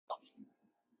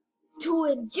to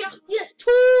Injustice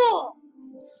Tool.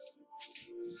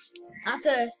 Not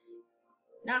the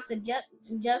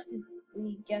Justice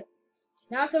League,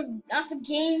 not the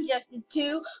game Justice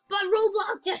 2, but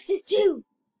Roblox Justice 2.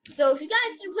 So if you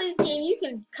guys didn't play this game, you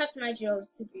can customize your own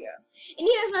superhero. And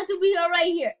here's my superhero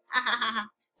right here.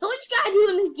 So what you gotta do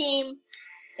in this game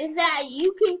is that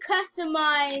you can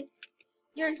customize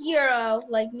your hero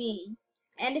like me,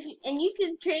 and you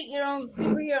can create your own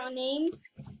superhero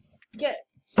names.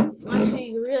 Actually,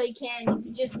 you really can. You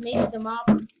can just make them up,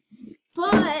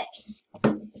 but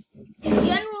you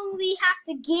generally have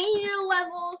to gain your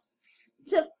levels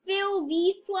to fill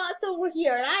these slots over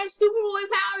here. And I have Superboy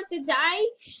powers since I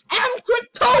am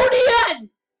Kryptonian!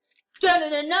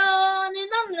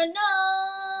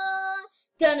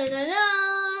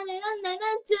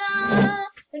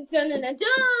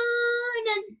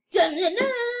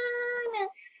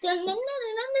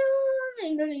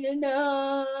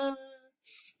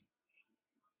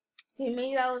 Okay,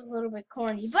 maybe that was a little bit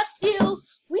corny, but still,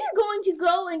 we are going to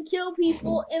go and kill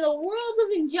people in the world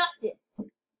of injustice.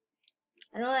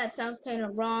 I know that sounds kind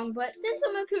of wrong, but since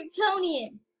I'm a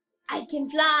Kryptonian, I can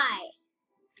fly.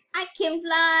 I can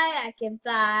fly, I can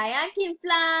fly, I can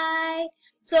fly.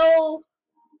 So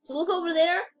look over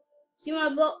there. See my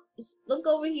boat? Look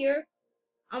over here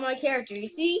on my character. You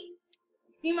see?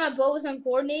 See my bow is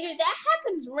uncoordinated? That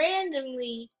happens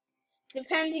randomly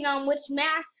depending on which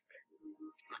mask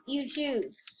you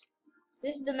choose.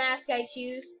 This is the mask I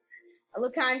choose. I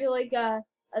look kind of like a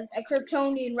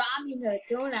Kryptonian Robin Hood,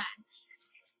 don't I?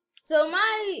 So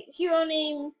my hero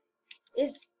name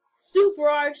is Super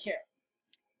Archer.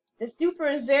 The super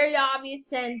is very obvious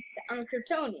since I'm a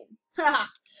Kryptonian.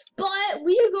 But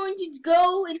we are going to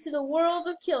go into the world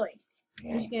of killing.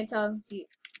 I'm just gonna tell you,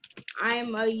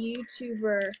 I'm a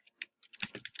YouTuber,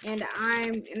 and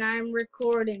I'm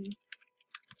recording.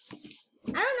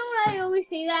 I don't know why I always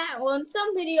say that. Well, in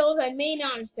some videos I may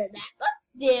not have said that, but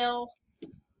still,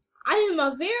 I am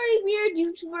a very weird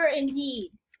YouTuber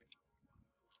indeed.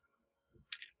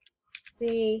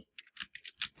 Say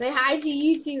hi to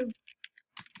YouTube.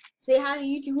 Say hi to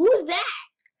YouTube. Who's that?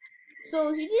 So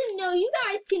if you didn't know, you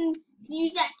guys can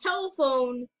use that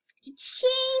telephone to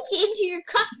change into your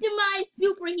customized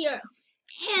superhero.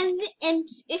 And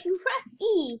if you press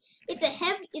E, it's a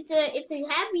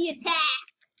heavy attack.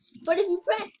 But if you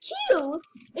press Q,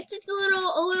 it's just a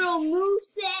little move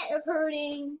set of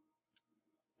hurting,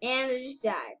 and it just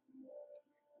died.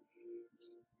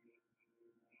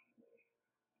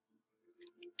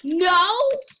 No,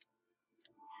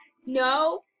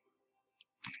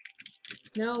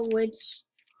 which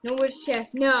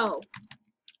chest? No.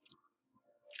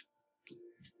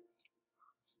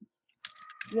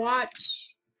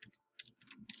 Watch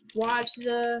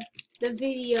the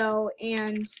video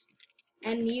and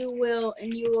you will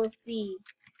see.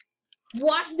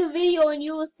 Watch the video and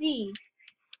you will see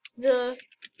the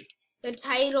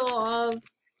title of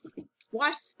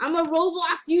I'm a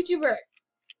Roblox YouTuber.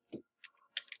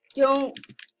 Don't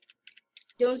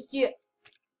steal.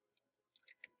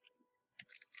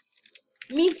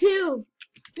 Me too,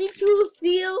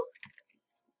 Seal.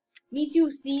 Me too,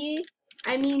 see.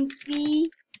 I mean,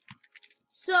 see.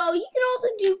 So you can also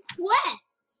do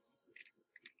quests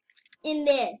in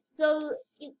this. So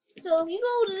if you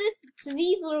go to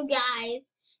these little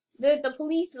guys, the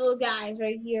police little guys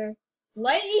right here,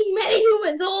 lightning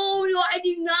metahumans. Oh no, I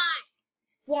do not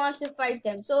want to fight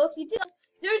them. So if you do,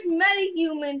 there's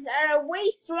metahumans that are way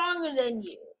stronger than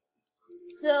you.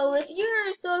 So if you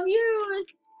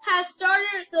have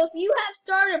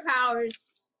starter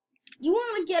powers, you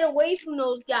want to get away from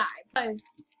those guys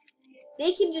because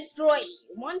they can destroy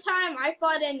you. One time I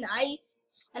fought an ice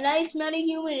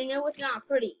metahuman and it was not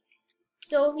pretty.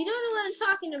 So if you don't know what I'm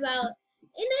talking about,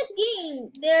 in this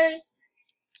game there's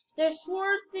a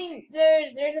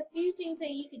few things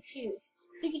that you can choose.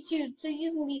 So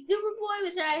you can be Superboy,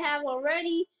 which I have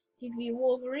already. You can be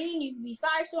Wolverine, you can be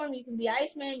Firestorm, you can be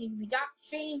Iceman, you can be Doctor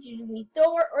Strange, you can be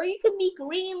Thor, or you can be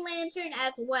Green Lantern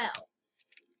as well.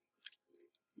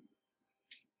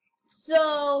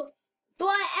 So, but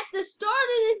at the start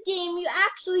of this game, you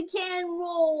actually can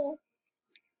roll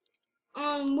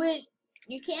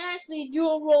you can actually do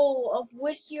a roll of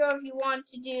which hero you want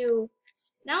to do.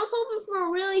 And I was hoping for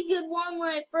a really good one when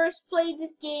I first played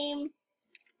this game,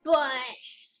 but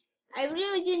I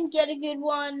really didn't get a good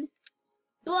one.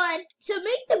 But to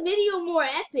make the video more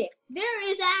epic, there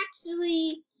is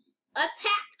actually a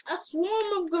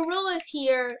swarm of gorillas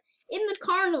here in the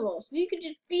carnival. So you could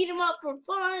just beat them up for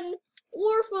fun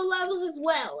or for levels as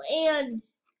well. And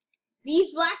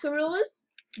these black gorillas,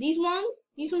 these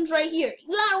ones right here,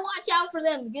 you gotta watch out for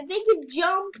them because they can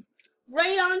jump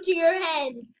right onto your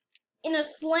head in a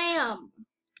slam.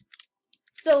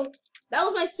 So that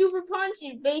was my super punch.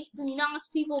 It basically knocks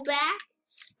people back.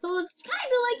 So it's kind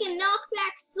of like a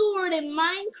knockback sword in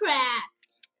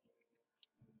Minecraft.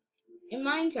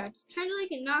 It's kind of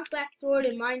like a knockback sword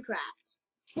in Minecraft.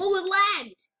 Oh, it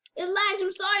lagged. It lagged.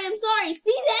 I'm sorry.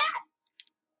 See that?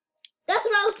 That's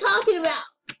what I was talking about.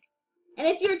 And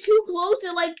if you're too close,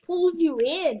 it like pulls you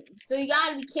in. So you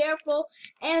gotta be careful.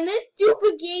 And this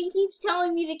stupid game keeps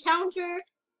telling me to counter.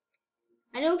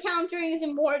 I know countering is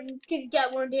important because you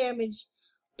get more damage.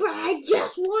 But I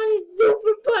just want to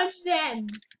super punch them.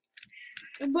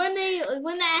 And when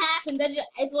that happens,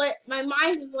 it's like my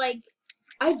mind is like,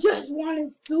 I just want to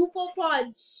super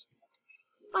punch.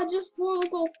 I just want to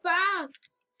go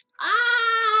fast.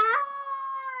 Ah!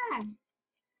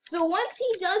 So once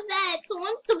he does that,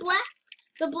 once the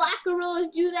black gorillas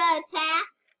do that attack,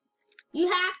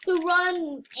 you have to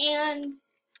run and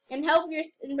help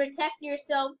and protect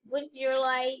yourself with your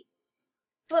light.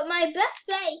 But my best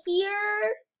bet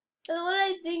here, what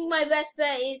I think my best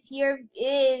bet is here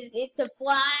is to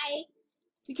fly,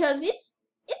 because it's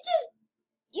just,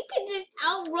 you can just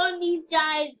outrun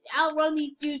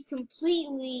these dudes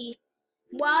completely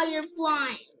while you're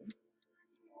flying.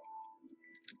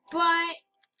 But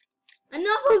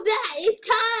enough of that. It's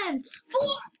time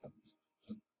for...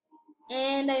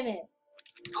 And I missed.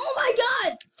 Oh my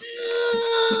god!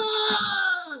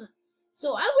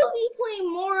 So I will be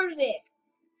playing more of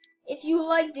this. If you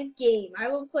like this game, I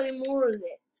will play more of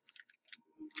this.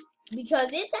 Because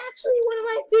it's actually one of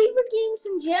my favorite games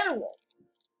in general.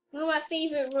 One of my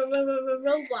favorite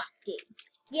Roblox games.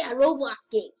 Yeah, Roblox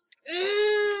games.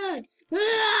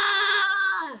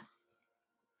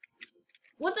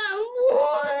 What the...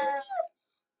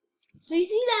 So you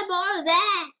see that bar?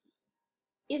 That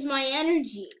is my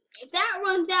energy. If that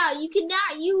runs out, you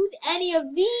cannot use any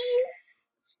of these.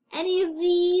 Any of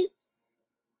these.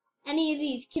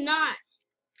 Cannot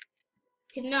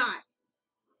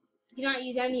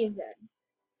use any of them.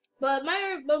 But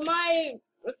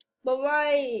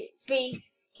my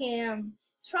face cam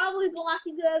is probably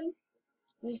blocking them.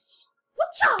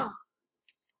 Whatcha?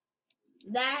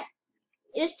 That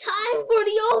is time for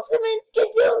the ultimate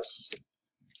skadoosh.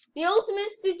 The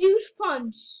ultimate skadoosh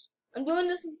punch. I'm doing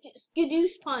the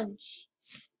skadoosh punch.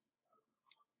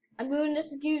 I'm doing the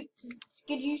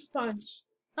skadoosh punch.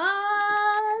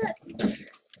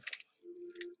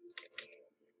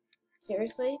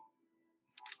 Seriously?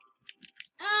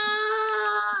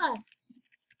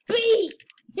 Beat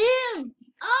him!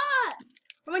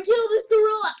 I'm gonna kill this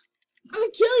gorilla. I'm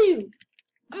gonna kill you.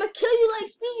 I'm gonna kill you like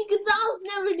Speedy Gonzales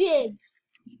never did.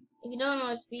 If you don't know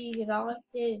what Speedy Gonzales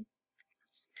is,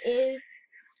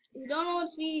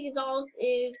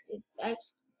 it's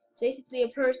actually basically a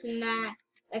person that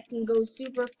can go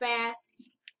super fast.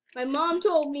 My mom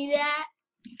told me that.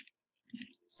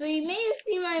 So you may have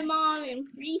seen my mom in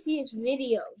previous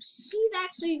videos. She's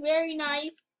actually very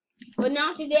nice, but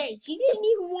not today. She didn't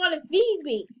even want to feed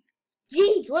me.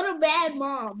 Jeez, what a bad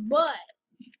mom.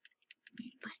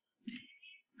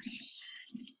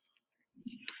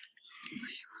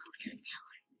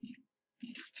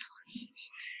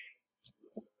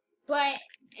 But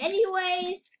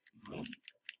anyways,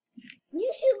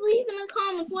 you should leave in the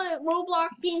comments what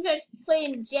Roblox games I play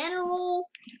in general.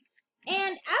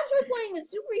 And as we're playing the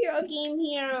superhero game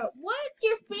here, what's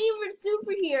your favorite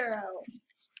superhero?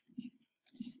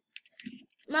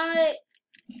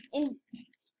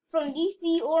 From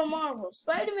DC or Marvel.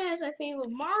 Spider-Man is my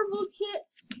favorite Marvel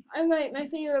my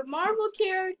favorite Marvel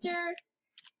character,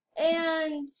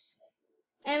 and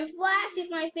Flash is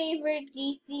my favorite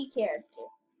DC character.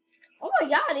 Oh my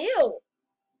god, ew!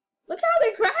 Look how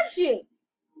they're crashing!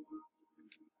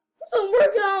 He's been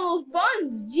working on those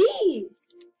buns,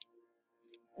 jeez!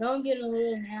 Now I'm getting a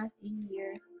little nasty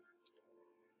here.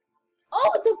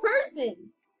 Oh, it's a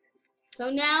person!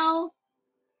 So now,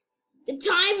 the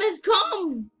time has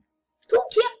come to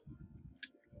kill.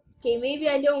 Okay, maybe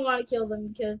I don't want to kill them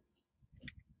because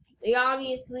they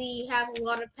obviously have a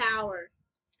lot of power.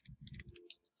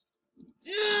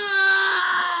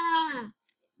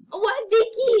 What,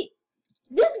 Dicky?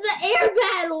 This is an air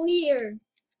battle here.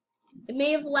 It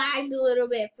may have lagged a little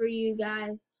bit for you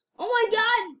guys. Oh my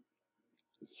god!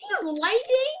 Does he have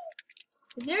lightning?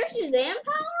 Is there a Shazam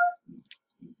power?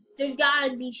 There's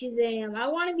gotta be Shazam. I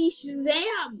want to be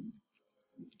Shazam.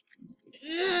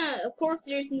 Of course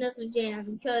there's no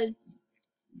Shazam because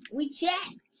we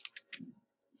checked.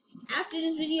 After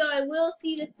this video, I will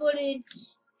see the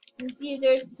footage and see if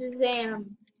there's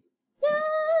Shazam.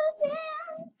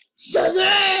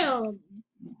 Shazam!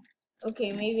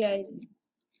 Okay, maybe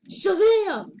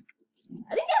Shazam!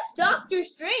 I think that's Doc Doctor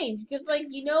Strange, because like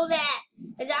you know that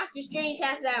Doctor Strange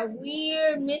has that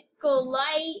weird mystical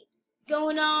light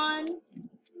going on.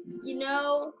 You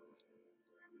know,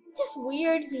 it just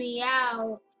weirds me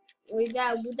out with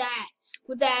that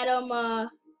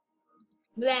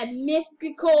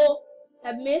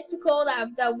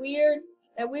that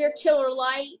weird killer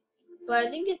light. But I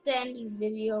think it's the end of the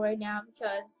video right now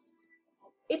because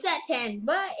it's at 10.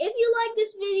 But if you like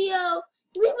this video,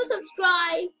 leave a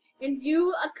subscribe and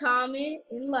do a comment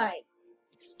and like.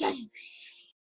 Skadoosh.